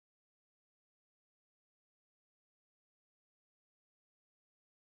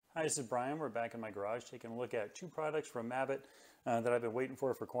Hi, this is Brian. We're back in my garage taking a look at two products from Mavitt that I've been waiting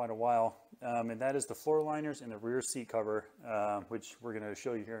for quite a while. And that is the floor liners and the rear seat cover, which we're going to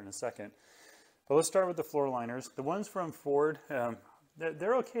show you here in a second. But let's start with the floor liners. The ones from Ford,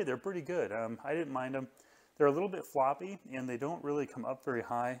 they're okay. They're pretty good. I didn't mind them. They're a little bit floppy and they don't really come up very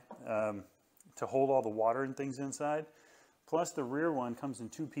high to hold all the water and things inside. Plus the rear one comes in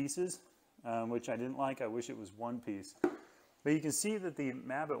two pieces, which I didn't like. I wish it was one piece. But you can see that the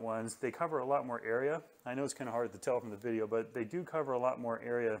Mavitt ones, they cover a lot more area. I know it's kind of hard to tell from the video, but they do cover a lot more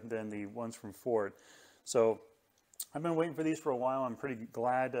area than the ones from Ford. So I've been waiting for these for a while. I'm pretty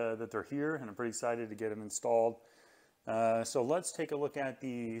glad that they're here, and I'm pretty excited to get them installed. So let's take a look at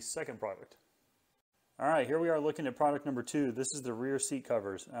the second product. All right, here we are looking at product number 2. This is the rear seat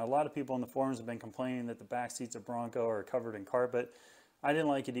covers. A lot of people in the forums have been complaining that the back seats of Bronco are covered in carpet. I didn't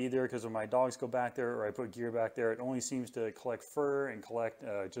like it either because when my dogs go back there or I put gear back there, it only seems to collect fur and collect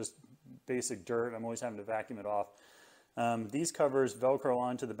just basic dirt. I'm always having to vacuum it off. These covers Velcro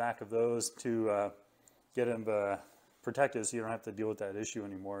onto the back of those to get them protected so you don't have to deal with that issue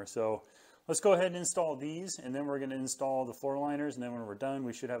anymore. So let's go ahead and install these, and then we're going to install the floor liners, and then when we're done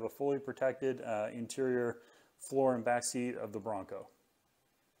we should have a fully protected interior floor and back seat of the Bronco.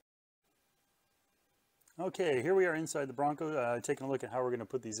 Okay, here we are inside the Bronco, taking a look at how we're going to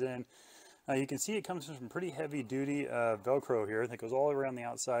put these in. You can see it comes with some pretty heavy duty Velcro here that goes all around the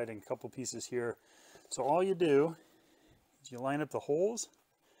outside and a couple pieces here. So all you do is you line up the holes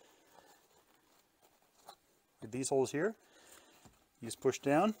with these holes here. You just push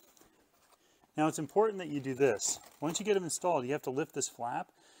down. Now it's important that you do this. Once you get them installed, you have to lift this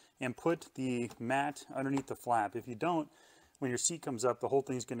flap and put the mat underneath the flap. If you don't, when your seat comes up, the whole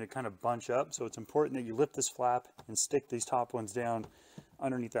thing's going to kind of bunch up. So it's important that you lift this flap and stick these top ones down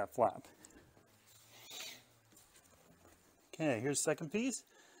underneath that flap. Okay, here's the second piece.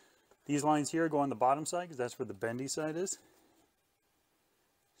 These lines here go on the bottom side because that's where the bendy side is.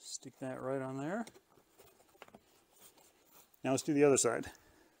 Stick that right on there. Now let's do the other side.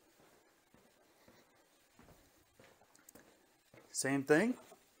 Same thing.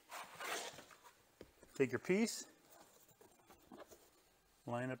 Take your piece.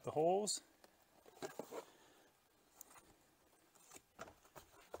 Line up the holes,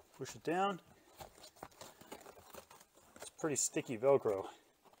 push it down. It's pretty sticky Velcro.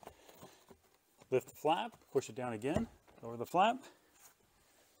 Lift the flap, push it down again, lower the flap.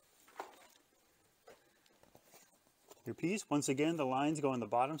 Your piece, once again the lines go on the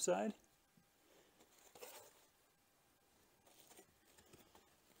bottom side.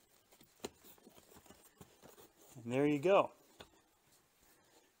 And there you go.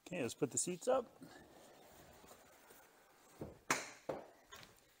 Okay, let's put the seats up.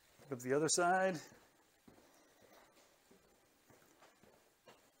 Put up the other side.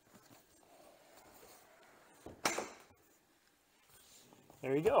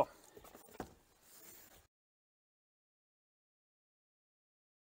 There you go.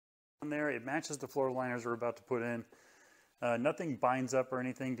 On there, it matches the floor liners we're about to put in. Nothing binds up or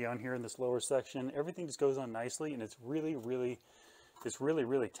anything down here in this lower section. Everything just goes on nicely, and it's really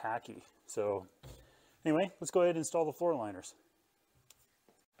tacky. So anyway, let's go ahead and install the floor liners.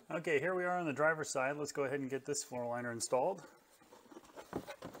 Okay, here we are on the driver's side. Let's go ahead and get this floor liner installed.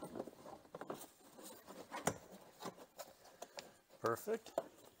 Perfect.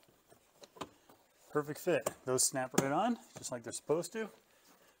 Perfect fit. Those snap right on, just like they're supposed to.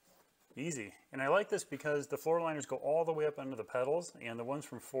 Easy. And I like this because the floor liners go all the way up under the pedals, and the ones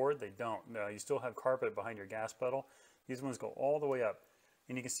from Ford, they don't. You still have carpet behind your gas pedal. These ones go all the way up.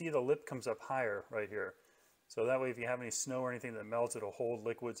 And you can see the lip comes up higher right here. So that way if you have any snow or anything that melts, it'll hold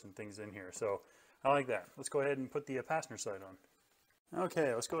liquids and things in here. So I like that. Let's go ahead and put the passenger side on.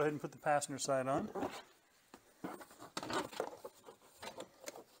 Okay, let's go ahead and put the passenger side on.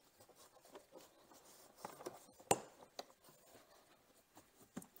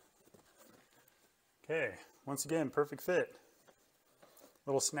 Okay, once again, perfect fit.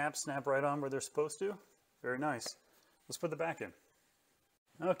 Little snap right on where they're supposed to. Very nice. Let's put the back in.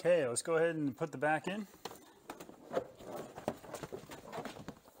 Okay, let's go ahead and put the back in.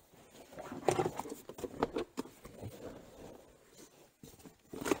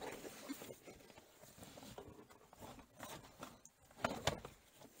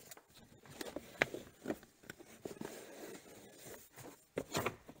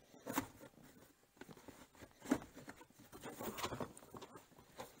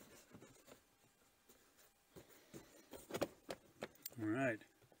 All right,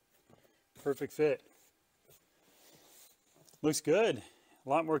 perfect fit. Looks good. A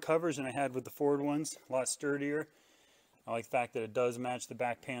lot more covers than I had with the Ford ones, a lot sturdier. I like the fact that it does match the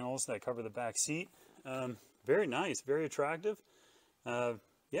back panels that cover the back seat. Very nice, very attractive.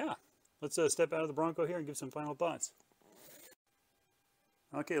 Yeah, let's step out of the Bronco here and give some final thoughts.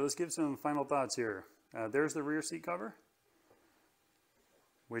 Okay, let's give some final thoughts here. There's the rear seat cover,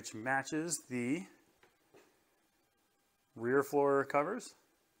 which matches the rear floor covers,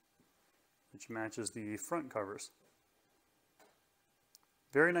 which matches the front covers.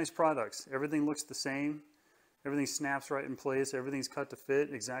 Very nice products. Everything looks the same. Everything snaps right in place. Everything's cut to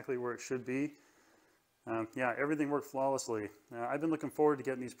fit exactly where it should be. Yeah, everything worked flawlessly. I've been looking forward to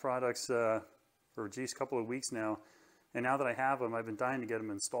getting these products for geez, a couple of weeks now. And now that I have them, I've been dying to get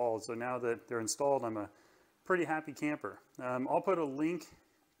them installed. So now that they're installed, I'm a pretty happy camper. I'll put a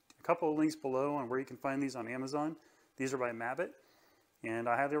couple of links below on where you can find these on Amazon. These are by Mavitt, and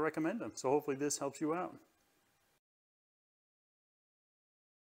I highly recommend them. So hopefully this helps you out.